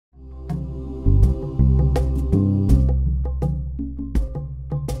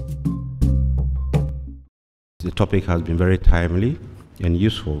the topic has been very timely and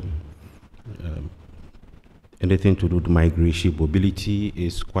useful. Anything to do with migration, mobility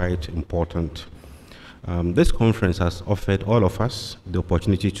is quite important. This conference has offered all of us the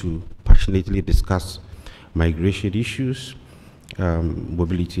opportunity to passionately discuss migration issues,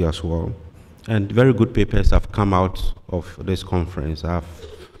 mobility as well. And very good papers have come out of this conference. I've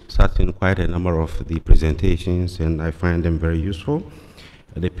sat in quite a number of the presentations and I find them very useful.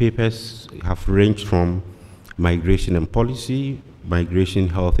 The papers have ranged from migration and policy, migration,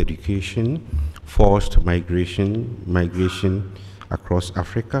 health, education, forced migration, migration across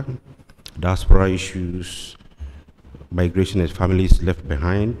Africa, diaspora issues, migration and families left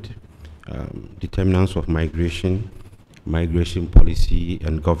behind, determinants of migration, migration policy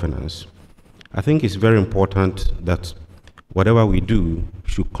and governance. I think it's very important that whatever we do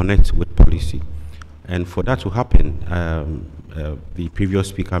should connect with policy. And for that to happen, the previous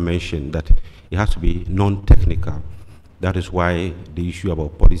speaker mentioned that it has to be non-technical. That is why the issue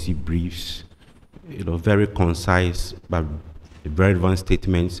about policy briefs, very concise but very advanced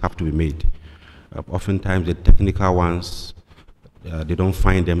statements have to be made. Oftentimes the technical ones, they don't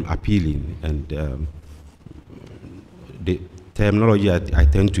find them appealing, and the terminology I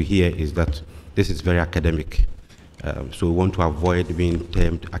tend to hear is that this is very academic. So we want to avoid being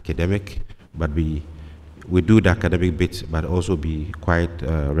termed academic, but we do the academic bit, but also be quite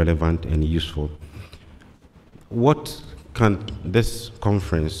relevant and useful. What can this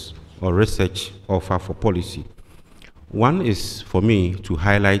conference or research offer for policy? One is, for me, to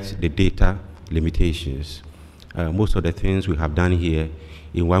highlight the data limitations. Most of the things we have done here,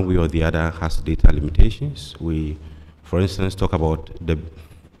 in one way or the other, has data limitations. We, for instance, talk about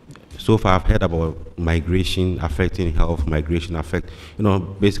so far I've heard about migration affecting health, migration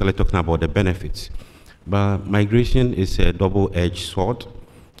basically talking about the benefits. But migration is a double-edged sword.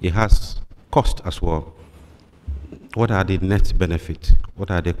 It has cost as well. What are the net benefits?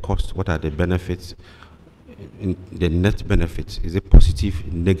 What are the costs? What are the benefits? The net benefits, is it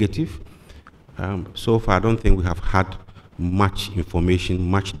positive, negative? So far, I don't think we have had much information,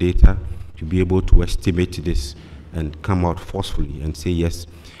 much data to be able to estimate this and come out forcefully and say, yes,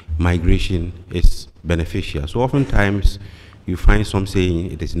 migration is beneficial. So oftentimes, you find some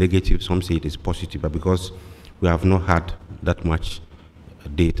saying it is negative, some say it is positive, but because we have not had that much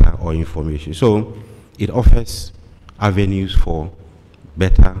data or information. So it offers avenues for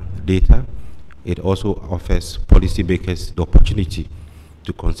better data. It also offers policymakers the opportunity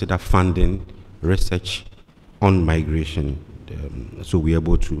to consider funding research on migration, so we're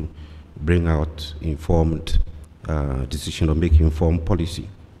able to bring out informed decision or make informed policy.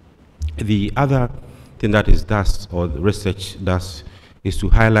 The other thing that is does, or the research does, is to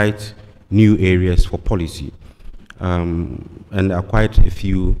highlight new areas for policy. And there are quite a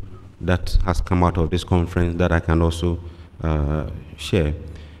few that has come out of this conference that I can also share.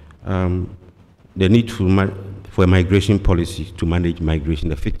 The need for a migration policy to manage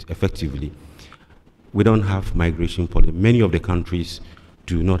migration effectively. We don't have migration policy. Many of the countries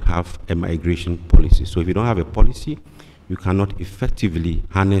do not have a migration policy. So if you don't have a policy, you cannot effectively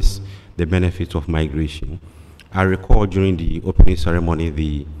harness the benefits of migration. I recall during the opening ceremony,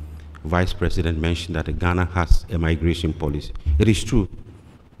 the Vice President mentioned that Ghana has a migration policy. It is true,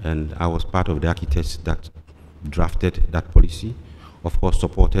 and I was part of the architects that drafted that policy, of course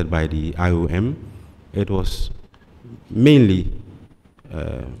supported by the IOM. It was mainly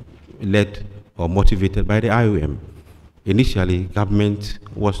led or motivated by the IOM. Initially, government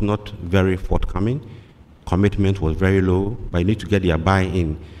was not very forthcoming. Commitment was very low, but you need to get their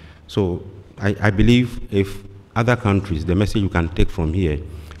buy-in. So I believe if other countries, the message you can take from here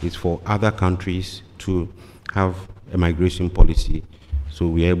is for other countries to have a migration policy, so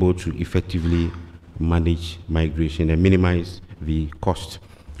we're able to effectively manage migration and minimize the cost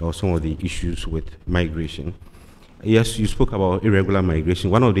or some of the issues with migration. Yes, you spoke about irregular migration.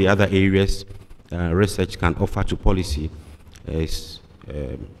 One of the other areas research can offer to policy is,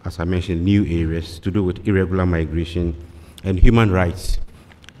 as I mentioned, new areas to do with irregular migration and human rights.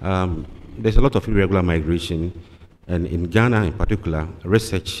 There's a lot of irregular migration, and in Ghana in particular,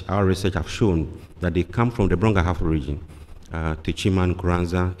 our research have shown that they come from the Brongahafo region, Techima and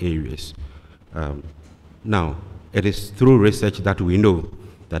Kuranza areas. Now, it is through research that we know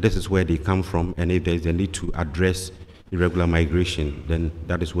that this is where they come from, and if there's a need to address irregular migration, then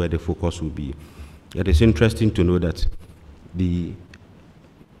that is where the focus will be. It is interesting to know that the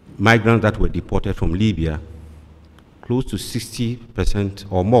migrants that were deported from Libya, close to 60%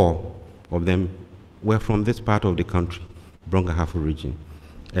 or more of them were from this part of the country, Brongahafo region.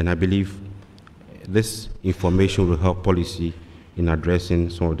 And I believe this information will help policy in addressing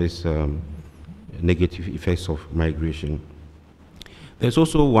some of these negative effects of migration. There's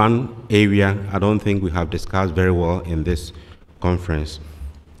also one area I don't think we have discussed very well in this conference,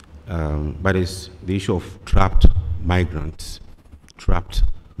 but it's the issue of trapped migrants. Trapped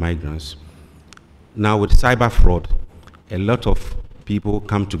migrants. Now with cyber fraud, a lot of people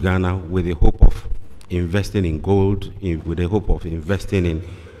come to Ghana with the hope of investing in gold, with the hope of investing in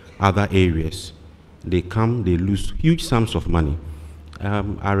other areas. They come, they lose huge sums of money.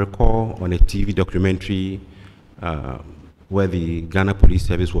 I recall on a TV documentary where the Ghana Police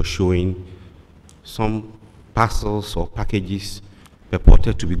Service was showing some parcels or packages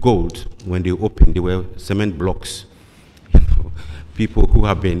purported to be gold. When they opened, they were cement blocks. People who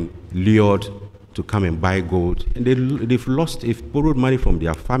have been lured to come and buy gold, and they've borrowed money from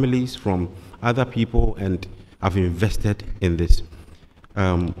their families, from other people, and have invested in this.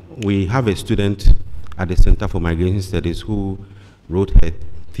 We have a student at the Center for Migration Studies who wrote her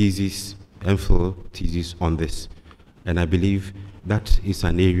thesis, MPhil thesis on this. And I believe that is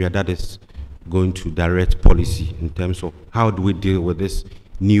an area that is going to direct policy in terms of how do we deal with this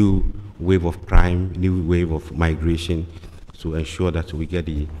new wave of crime, new wave of migration, to ensure that we get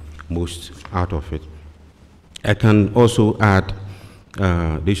the most out of it. I can also add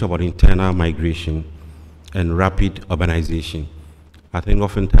the issue about internal migration and rapid urbanization. I think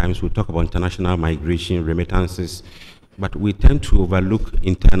oftentimes we talk about international migration, remittances, but we tend to overlook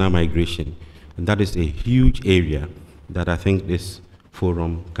internal migration. And that is a huge area that I think this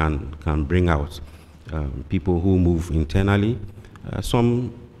forum can bring out. People who move internally,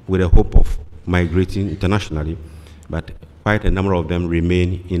 some with a hope of migrating internationally, but quite a number of them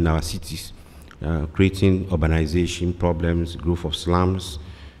remain in our cities, creating urbanization problems, growth of slums,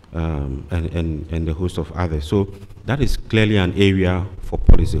 and a host of others. So that is clearly an area for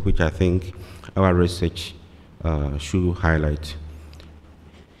policy which I think our research should highlight.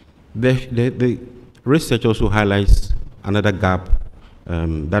 The research also highlights another gap,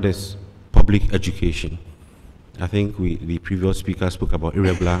 that is public education. I think the previous speaker spoke about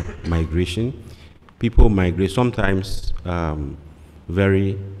irregular migration. People migrate sometimes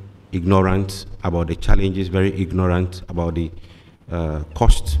very ignorant about the challenges, very ignorant about the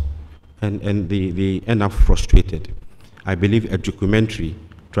cost, and they end up frustrated. I believe a documentary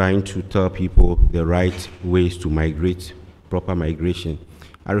trying to tell people the right ways to migrate, proper migration.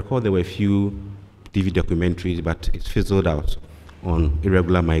 I recall there were a few TV documentaries, but it's fizzled out on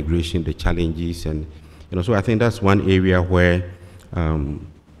irregular migration, the challenges, and so I think that's one area where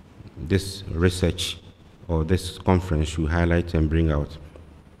this research or this conference should highlight and bring out.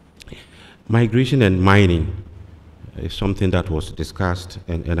 Migration and mining is something that was discussed,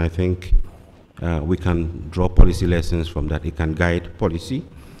 and I think we can draw policy lessons from that. It can guide policy.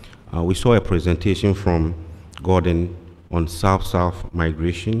 We saw a presentation from Gordon on South-South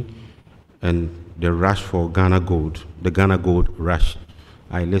migration and the rush for Ghana gold, the Ghana gold rush.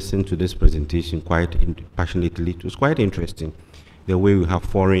 I listened to this presentation quite passionately. It was quite interesting, the way we have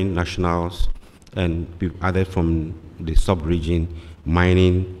foreign nationals and others from the sub-region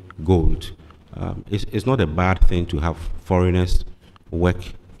mining gold. It's not a bad thing to have foreigners work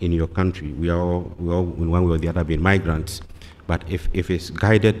in your country. We all in one way or the other, being migrants. But if it's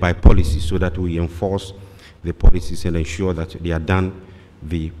guided by policy so that we enforce the policies and ensure that they are done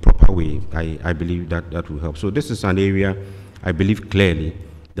the proper way, I believe that will help. So this is an area I believe clearly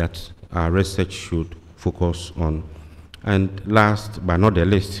that our research should focus on. And last but not the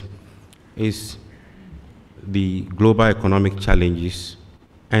least is the global economic challenges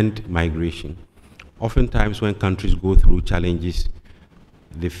and migration. Oftentimes when countries go through challenges,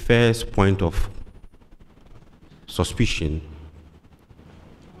 the first point of suspicion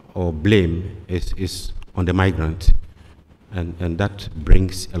or blame is on the migrant. And that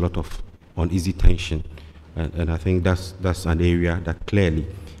brings a lot of uneasy tension. And I think that's an area that clearly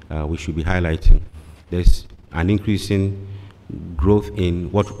we should be highlighting. There's an increasing growth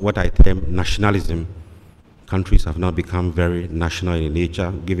in what I term nationalism. Countries have now become very national in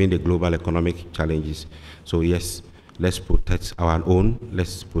nature, given the global economic challenges. So yes, let's protect our own,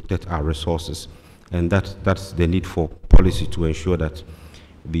 let's protect our resources. And that's the need for policy to ensure that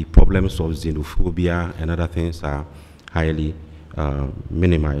the problems of xenophobia and other things are highly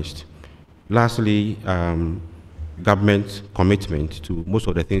minimized. Lastly, government commitment to most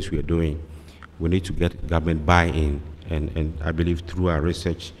of the things we are doing. We need to get government buy-in, and I believe through our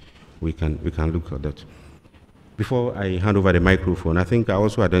research we can look at that. Before I hand over the microphone, I think I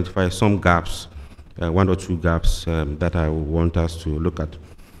also identify some gaps, one or two gaps that I want us to look at.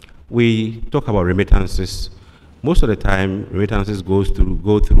 We talk about remittances. Most of the time, remittances go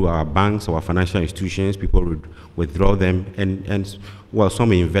through our banks, our financial institutions. People withdraw them, and well,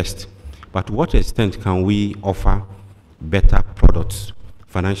 some invest. But to what extent can we offer better products,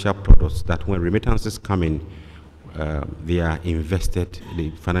 financial products, that when remittances come in, they are invested,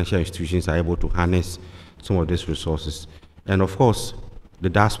 the financial institutions are able to harness some of these resources. And of course, the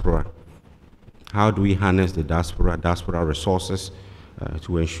diaspora. How do we harness the diaspora resources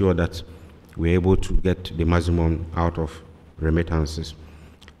to ensure that we're able to get the maximum out of remittances?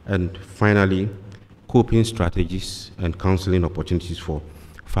 And finally, coping strategies and counseling opportunities for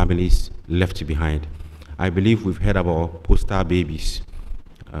families left behind. I believe we've heard about poster babies,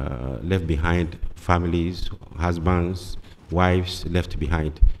 left behind families, husbands, wives left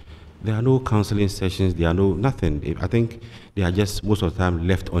behind. There are no counseling sessions, there are nothing. I think they are just most of the time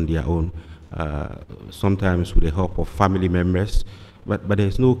left on their own, sometimes with the help of family members, but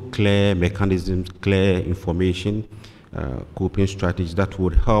there's no clear mechanisms, clear information, coping strategies that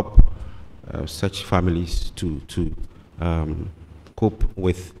would help such families to cope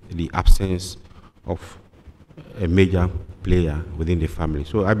with the absence of a major player within the family.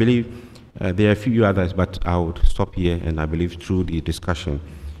 So I believe there are a few others, but I would stop here, and I believe through the discussion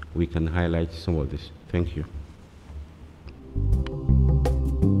we can highlight some of this. Thank you.